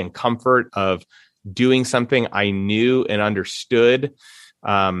security and comfort of doing something I knew and understood.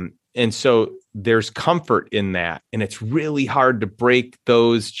 And so there's comfort in that. And it's really hard to break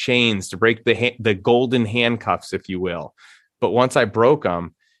those chains, to break the golden handcuffs, if you will. But once I broke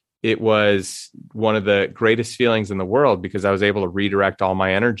them, it was one of the greatest feelings in the world, because I was able to redirect all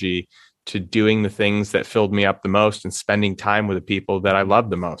my energy to doing the things that filled me up the most and spending time with the people that I love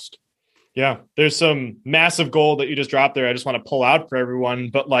the most. Yeah, there's some massive gold that you just dropped there. I just want to pull out for everyone.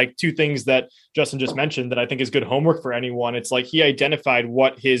 But like two things that Justin just mentioned that I think is good homework for anyone. It's like he identified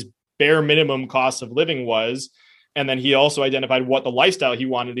what his bare minimum cost of living was. And then he also identified what the lifestyle he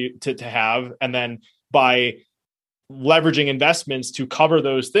wanted to have. And then by leveraging investments to cover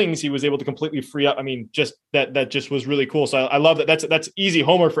those things, he was able to completely free up. I mean, just that just was really cool. So I love that. That's easy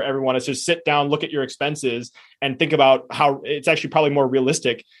homework for everyone. It's just sit down, look at your expenses, and think about how it's actually probably more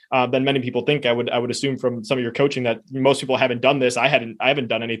realistic than many people think. I would assume from some of your coaching that most people haven't done this. I haven't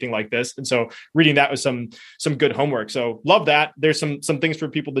done anything like this, and so reading that was some good homework. So love that. There's some things for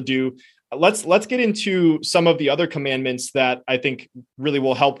people to do. Let's get into some of the other commandments that I think really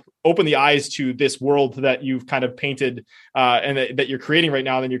will help open the eyes to this world that you've kind of painted and that you're creating right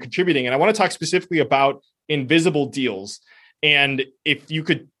now and you're contributing. And I want to talk specifically about invisible deals. And if you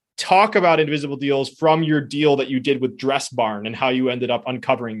could talk about invisible deals from your deal that you did with Dress Barn and how you ended up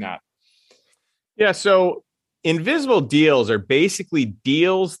uncovering that. Yeah. So invisible deals are basically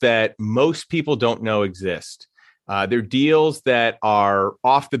deals that most people don't know exist. They're deals that are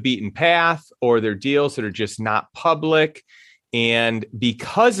off the beaten path, or they're deals that are just not public. And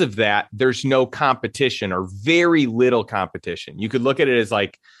because of that, there's no competition or very little competition. You could look at it as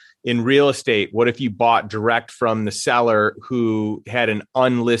like in real estate. What if you bought direct from the seller who had an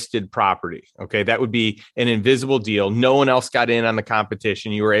unlisted property? Okay, that would be an invisible deal. No one else got in on the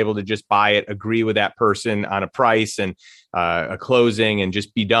competition. You were able to just buy it, agree with that person on a price and a closing, and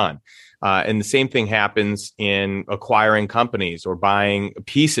just be done. And the same thing happens in acquiring companies or buying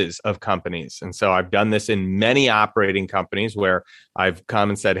pieces of companies. And so I've done this in many operating companies where I've come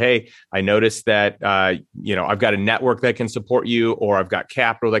and said, hey, I noticed that, I've got a network that can support you, or I've got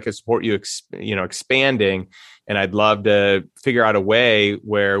capital that can support you, expanding. And I'd love to figure out a way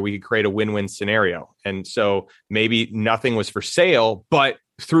where we could create a win-win scenario. And so maybe nothing was for sale, but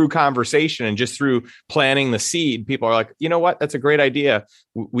through conversation and just through planting the seed, people are like, you know what, that's a great idea.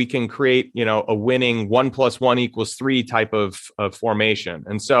 We can create, a winning 1 + 1 = 3 type of formation.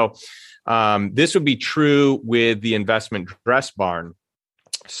 And so this would be true with the investment Dress Barn.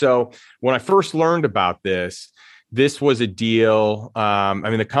 So when I first learned about this was a deal.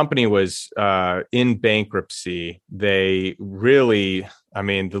 The company was in bankruptcy. They really,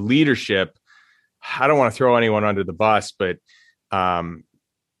 the leadership, I don't want to throw anyone under the bus, but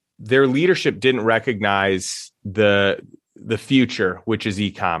their leadership didn't recognize the future, which is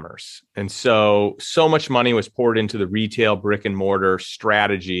e-commerce. And so much money was poured into the retail brick and mortar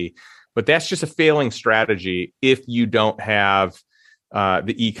strategy, but that's just a failing strategy if you don't have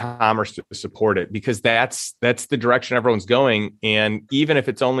the e-commerce to support it, because that's the direction everyone's going. And even if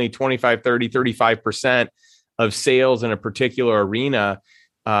it's only 25, 30, 35% of sales in a particular arena,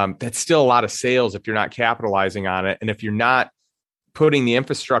 that's still a lot of sales if you're not capitalizing on it. And if you're not putting the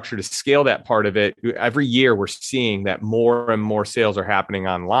infrastructure to scale that part of it, every year we're seeing that more and more sales are happening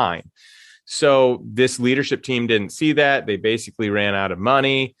online. So this leadership team didn't see that. They basically ran out of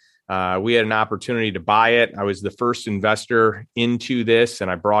money. We had an opportunity to buy it. I was the first investor into this,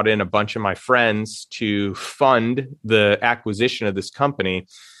 and I brought in a bunch of my friends to fund the acquisition of this company.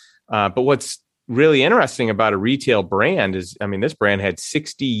 But what's really interesting about a retail brand is, this brand had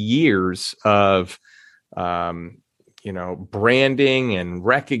 60 years of branding and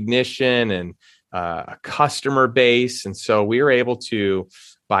recognition and a customer base. And so we were able to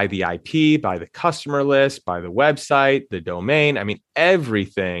buy the IP, buy the customer list, buy the website, the domain,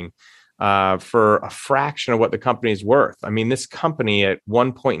 everything for a fraction of what the company is worth. This company at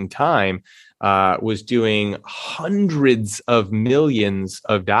one point in time was doing hundreds of millions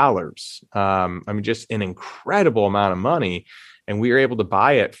of dollars. Just an incredible amount of money. And we were able to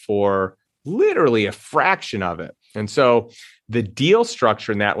buy it for literally a fraction of it. And so the deal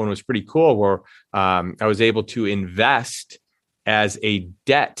structure in that one was pretty cool, where I was able to invest as a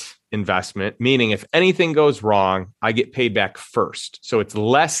debt investment, meaning if anything goes wrong, I get paid back first. So it's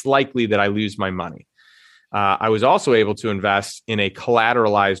less likely that I lose my money. I was also able to invest in a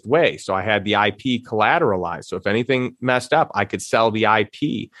collateralized way. So I had the IP collateralized. So if anything messed up, I could sell the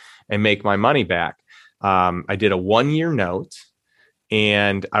IP and make my money back. I did a 1-year note,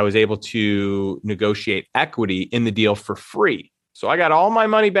 and I was able to negotiate equity in the deal for free. So I got all my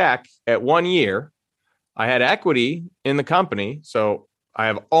money back at 1 year. I had equity in the company. So I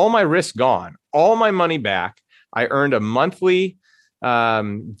have all my risk gone, all my money back. I earned a monthly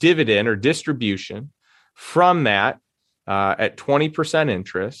dividend or distribution from that at 20%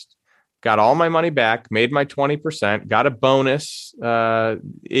 interest. Got all my money back, made my 20%, got a bonus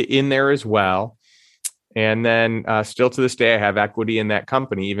in there as well. And then still to this day, I have equity in that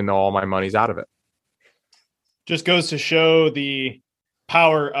company, even though all my money's out of it. Just goes to show the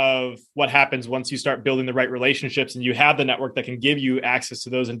power of what happens once you start building the right relationships and you have the network that can give you access to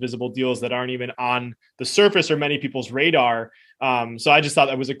those invisible deals that aren't even on the surface or many people's radar. So I just thought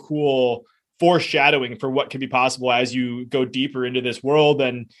that was a cool foreshadowing for what can be possible as you go deeper into this world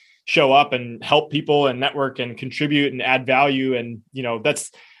and show up and help people and network and contribute and add value. And,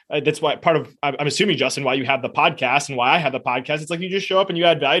 that's why I'm assuming, Justin, why you have the podcast and why I have the podcast. It's like you just show up and you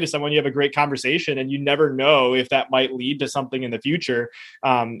add value to someone, you have a great conversation, and you never know if that might lead to something in the future.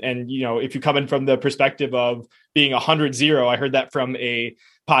 If you come in from the perspective of being 100-0, I heard that from a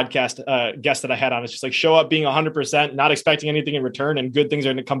podcast guest that I had on. It's just like show up being 100%, not expecting anything in return, and good things are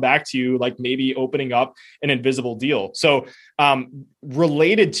going to come back to you, like maybe opening up an invisible deal. So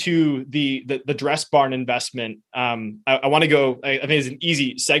related to the dress barn investment, I want to go, I think it's an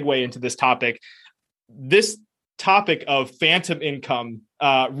easy segue into this topic. This topic of phantom income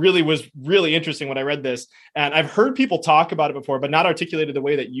really was really interesting when I read this. And I've heard people talk about it before, but not articulated the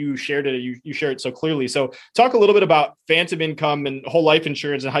way that you shared it. You shared it so clearly. So talk a little bit about phantom income and whole life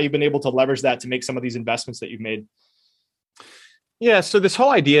insurance and how you've been able to leverage that to make some of these investments that you've made. Yeah. So this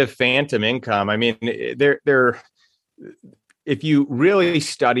whole idea of phantom income, I mean, if you really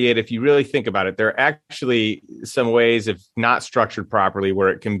study it, if you really think about it, there are actually some ways, if not structured properly, where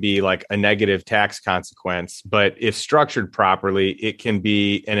it can be like a negative tax consequence. But if structured properly, it can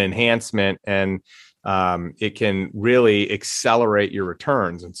be an enhancement, and it can really accelerate your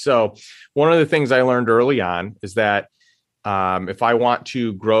returns. And so one of the things I learned early on is that if I want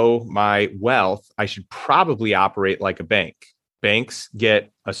to grow my wealth, I should probably operate like a bank. Banks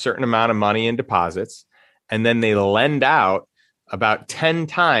get a certain amount of money in deposits, and then they lend out about 10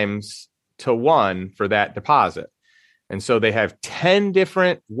 times to 1 for that deposit. And so they have 10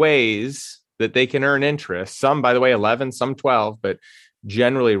 different ways that they can earn interest. Some, by the way, 11, some 12, but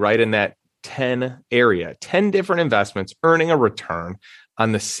generally right in that 10 area, 10 different investments earning a return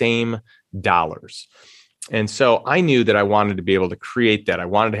on the same dollars. And so I knew that I wanted to be able to create that. I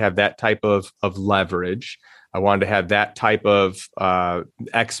wanted to have that type of leverage. I wanted to have that type of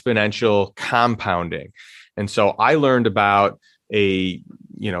exponential compounding. And so I learned about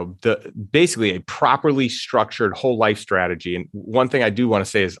basically a properly structured whole life strategy. And one thing I do want to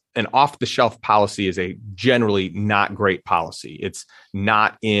say is an off the shelf policy is a generally not great policy. It's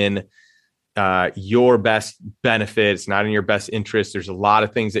not in your best benefit. It's not in your best interest. There's a lot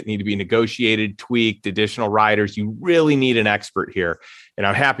of things that need to be negotiated, tweaked, additional riders. You really need an expert here. And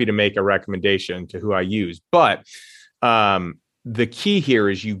I'm happy to make a recommendation to who I use. But the key here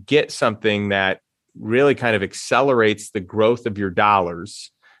is you get something that really kind of accelerates the growth of your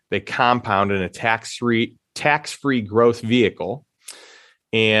dollars. They compound in a tax-free growth vehicle,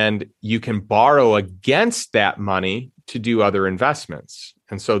 and you can borrow against that money to do other investments.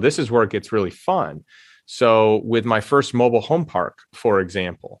 And so this is where it gets really fun. So with my first mobile home park, for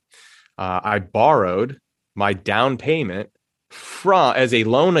example, I borrowed my down payment as a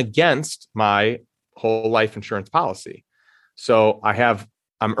loan against my whole life insurance policy. So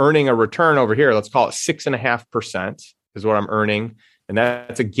I'm earning a return over here. Let's call it 6.5% is what I'm earning. And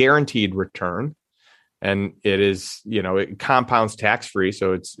that's a guaranteed return. And it is, it compounds tax-free.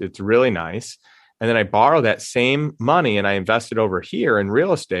 So it's really nice. And then I borrow that same money and I invest it over here in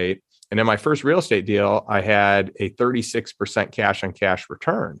real estate. And in my first real estate deal, I had a 36% cash on cash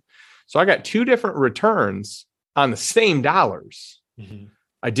return. So I got 2 different returns on the same dollars. Mm-hmm.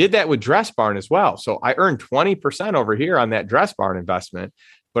 I did that with Dress Barn as well. So I earned 20% over here on that Dress Barn investment,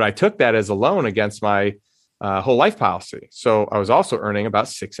 but I took that as a loan against my whole life policy. So I was also earning about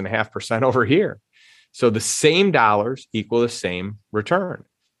 6.5% over here. So the same dollars equal the same return.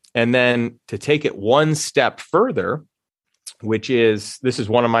 And then to take it one step further, this is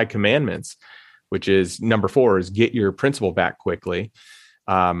one of my commandments, which is number 4 is get your principal back quickly.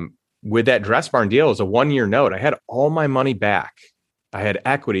 With that Dress Barn deal, it was a 1-year note. I had all my money back. I had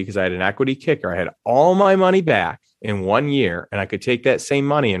equity because I had an equity kicker. I had all my money back in 1 year, and I could take that same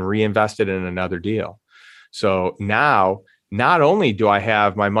money and reinvest it in another deal. So now, not only do I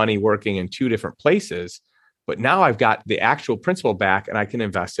have my money working in 2 different places, but now I've got the actual principal back and I can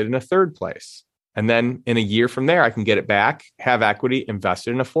invest it in a 3rd place. And then in a year from there, I can get it back, have equity, invest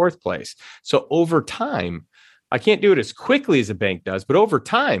it in a 4th place. So over time, I can't do it as quickly as a bank does, but over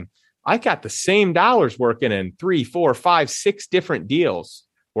time, I got the same dollars working in 3, 4, 5, 6 different deals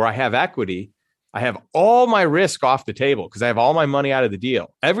where I have equity, I have all my risk off the table because I have all my money out of the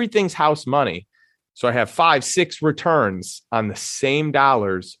deal. Everything's house money. So I have 5, 6 returns on the same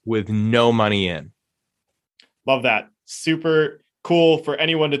dollars with no money in. Love that. Super cool for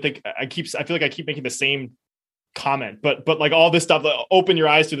anyone to think. I feel like I keep making the same comment, but like all this stuff, open your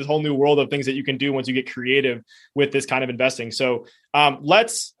eyes to this whole new world of things that you can do once you get creative with this kind of investing. So I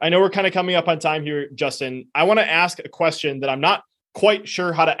know we're kind of coming up on time here, Justin. I want to ask a question that I'm not quite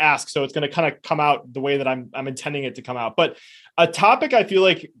sure how to ask. So it's going to kind of come out the way that I'm intending it to come out. But a topic I feel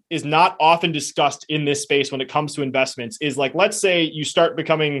like is not often discussed in this space when it comes to investments is like, let's say you start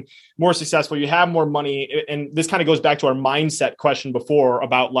becoming more successful, you have more money. And this kind of goes back to our mindset question before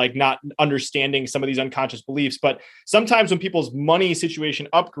about like not understanding some of these unconscious beliefs. But sometimes when people's money situation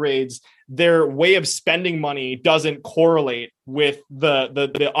upgrades, their way of spending money doesn't correlate with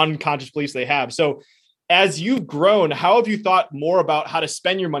the unconscious beliefs they have. So as you've grown, how have you thought more about how to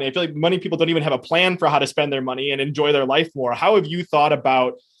spend your money? I feel like many people don't even have a plan for how to spend their money and enjoy their life more. How have you thought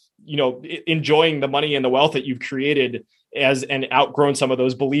about, enjoying the money and the wealth that you've created and outgrown some of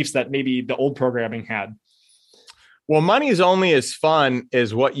those beliefs that maybe the old programming had? Well, money is only as fun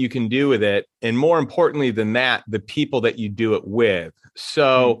as what you can do with it. And more importantly than that, the people that you do it with.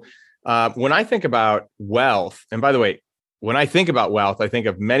 So when I think about wealth, and by the way, when I think about wealth, I think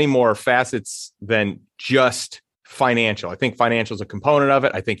of many more facets than just financial. I think financial is a component of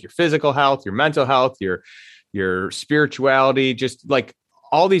it. I think your physical health, your mental health, your spirituality, just like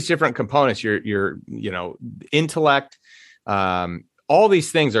all these different components, your intellect, all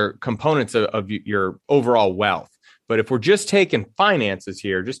these things are components of your overall wealth. But if we're just taking finances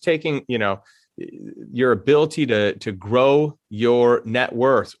here, just taking, your ability to grow your net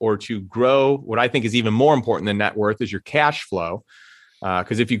worth, or to grow what I think is even more important than net worth is your cash flow.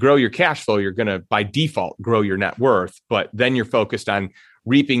 Because if you grow your cash flow, you're going to by default grow your net worth, but then you're focused on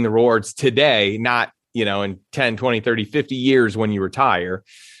reaping the rewards today, not, in 10, 20, 30, 50 years when you retire.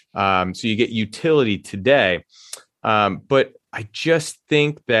 So you get utility today. But I just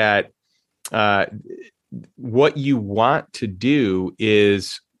think that what you want to do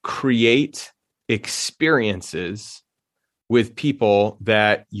is create experiences with people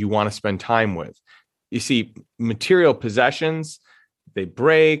that you want to spend time with. You see, material possessions, they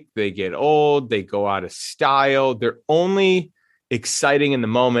break, they get old, they go out of style. They're only exciting in the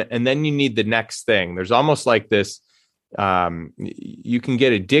moment. And then you need the next thing. There's almost like this, you can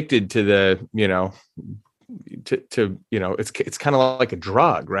get addicted to it's kind of like a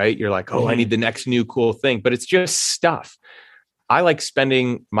drug, right? You're like, I need the next new cool thing, but it's just stuff. I like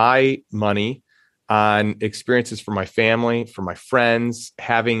spending my money on experiences for my family, for my friends,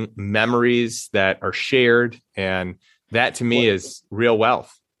 having memories that are shared. And that to me is real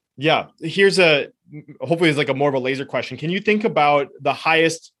wealth. Yeah. Here's hopefully it's like a more of a laser question. Can you think about the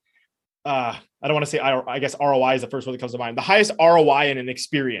highest, I don't want to say, I guess ROI is the first one that comes to mind. The highest ROI in an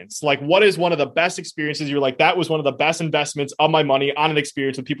experience. Like, what is one of the best experiences? You're like, that was one of the best investments of my money on an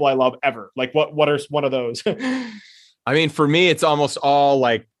experience with people I love ever. Like, what are one of those? I mean, for me, it's almost all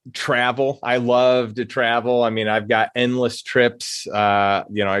like travel. I love to travel. I mean, I've got endless trips.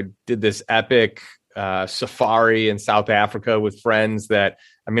 I did this epic safari in South Africa with friends that,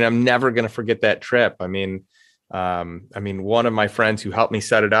 I'm never going to forget that trip. One of my friends who helped me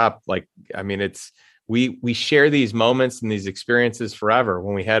set it up, we share these moments and these experiences forever.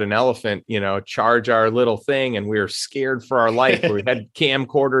 When we had an elephant, charge our little thing, and we were scared for our life, where we had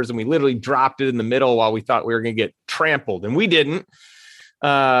camcorders and we literally dropped it in the middle while we thought we were going to get trampled, and we didn't.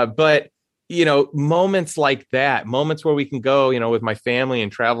 But moments like that, moments where we can go, with my family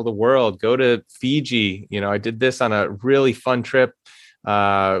and travel the world, go to Fiji. I did this on a really fun trip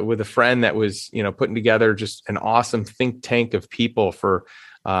with a friend that was, putting together just an awesome think tank of people for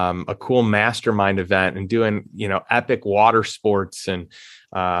a cool mastermind event, and doing, epic water sports and,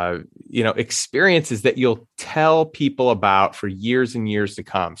 experiences that you'll tell people about for years and years to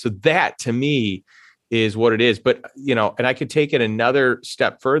come. So that to me is what it is. But, and I could take it another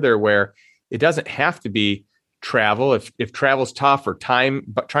step further, where it doesn't have to be travel. If travel's tough, or time,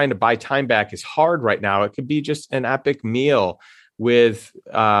 but trying to buy time back is hard right now, it could be just an epic meal with,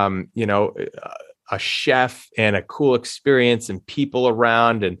 a chef and a cool experience and people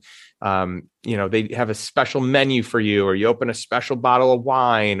around. And, they have a special menu for you, or you open a special bottle of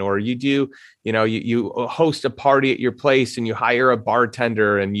wine, or you do, you host a party at your place and you hire a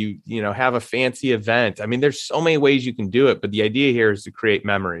bartender and you have a fancy event. I mean, there's so many ways you can do it, but the idea here is to create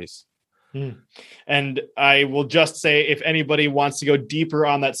memories. And I will just say, if anybody wants to go deeper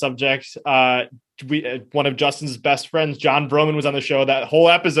on that subject, one of Justin's best friends, John Broman, was on the show. That whole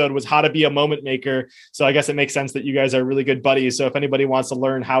episode was how to be a moment maker. So I guess it makes sense that you guys are really good buddies. So if anybody wants to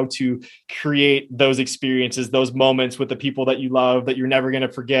learn how to create those experiences, those moments with the people that you love, that you're never going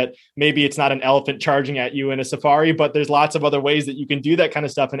to forget, maybe it's not an elephant charging at you in a safari, but there's lots of other ways that you can do that kind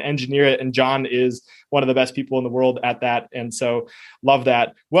of stuff and engineer it. And John is one of the best people in the world at that. And so love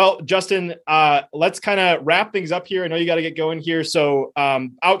that. Well, Justin, let's kind of wrap things up here. I know you got to get going here. So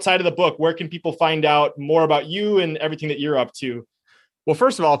outside of the book, where can people find out more about you and everything that you're up to? Well,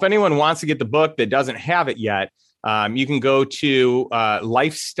 first of all, if anyone wants to get the book that doesn't have it yet, you can go to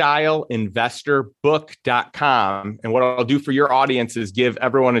lifestyleinvestorbook.com. And what I'll do for your audience is give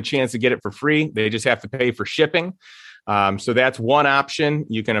everyone a chance to get it for free. They just have to pay for shipping. So that's one option.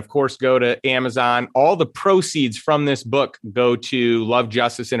 You can, of course, go to Amazon. All the proceeds from this book go to Love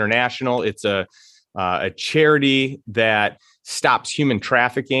Justice International. It's a charity that stops human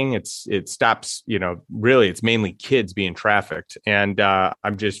trafficking. It stops, really, it's mainly kids being trafficked. And I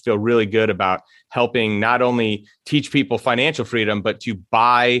just feel really good about helping not only teach people financial freedom, but to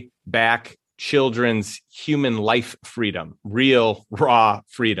buy back children's human life freedom, real, raw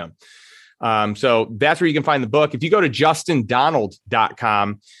freedom. So that's where you can find the book. If you go to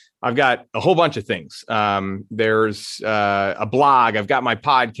justindonald.com, I've got a whole bunch of things. There's a blog. I've got my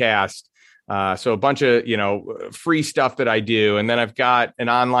podcast. So a bunch of, free stuff that I do. And then I've got an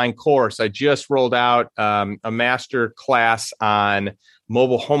online course. I just rolled out a master class on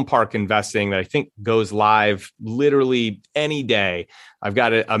mobile home park investing that I think goes live literally any day. I've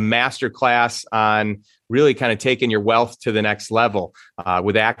got a master class on really kind of taking your wealth to the next level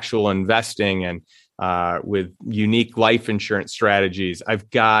with actual investing and with unique life insurance strategies. I've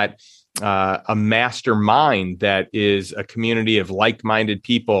got a mastermind that is a community of like-minded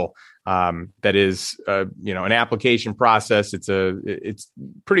people. That is, an application process. It's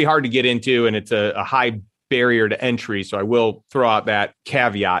pretty hard to get into, and it's a high barrier to entry. So I will throw out that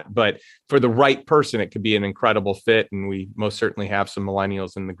caveat, but for the right person, it could be an incredible fit. And we most certainly have some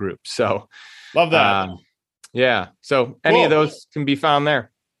millennials in the group. So love that. Yeah. So any of those can be found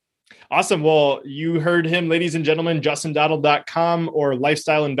there. Awesome. Well, you heard him, ladies and gentlemen. JustinDonald.com or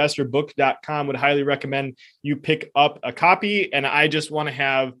lifestyleinvestorbook.com would highly recommend you pick up a copy. And I just want to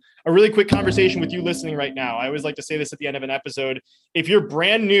have a really quick conversation with you listening right now. I always like to say this at the end of an episode. If you're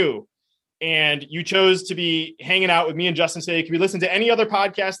brand new and you chose to be hanging out with me and Justin today, you could be listening to any other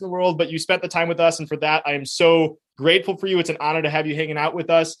podcast in the world, but you spent the time with us. And for that, I am so grateful for you. It's an honor to have you hanging out with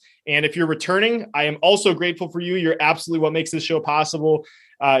us. And if you're returning, I am also grateful for you. You're absolutely what makes this show possible.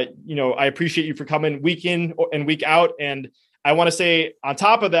 I appreciate you for coming week in and week out. And I want to say on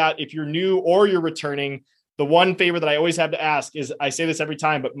top of that, if you're new or you're returning, the one favor that I always have to ask is, I say this every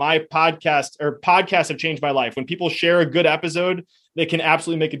time, but my podcasts have changed my life. When people share a good episode, they can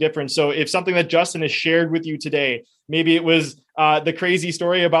absolutely make a difference. So if something that Justin has shared with you today, maybe it was the crazy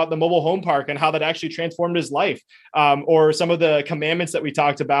story about the mobile home park and how that actually transformed his life, or some of the commandments that we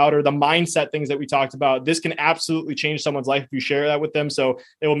talked about, or the mindset things that we talked about, this can absolutely change someone's life if you share that with them. So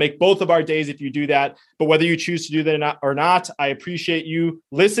it will make both of our days if you do that. But whether you choose to do that or not, I appreciate you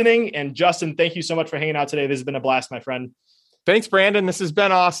listening. And Justin, thank you so much for hanging out today. This has been a blast, my friend. Thanks, Brandon. This has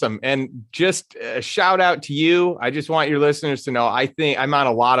been awesome. And just a shout out to you. I just want your listeners to know, I think I'm on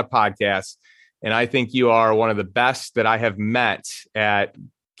a lot of podcasts, and I think you are one of the best that I have met at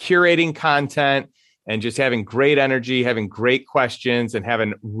curating content and just having great energy, having great questions, and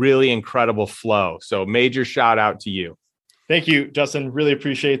having really incredible flow. So major shout out to you. Thank you, Justin. Really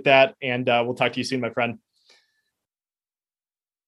appreciate that. And we'll talk to you soon, my friend.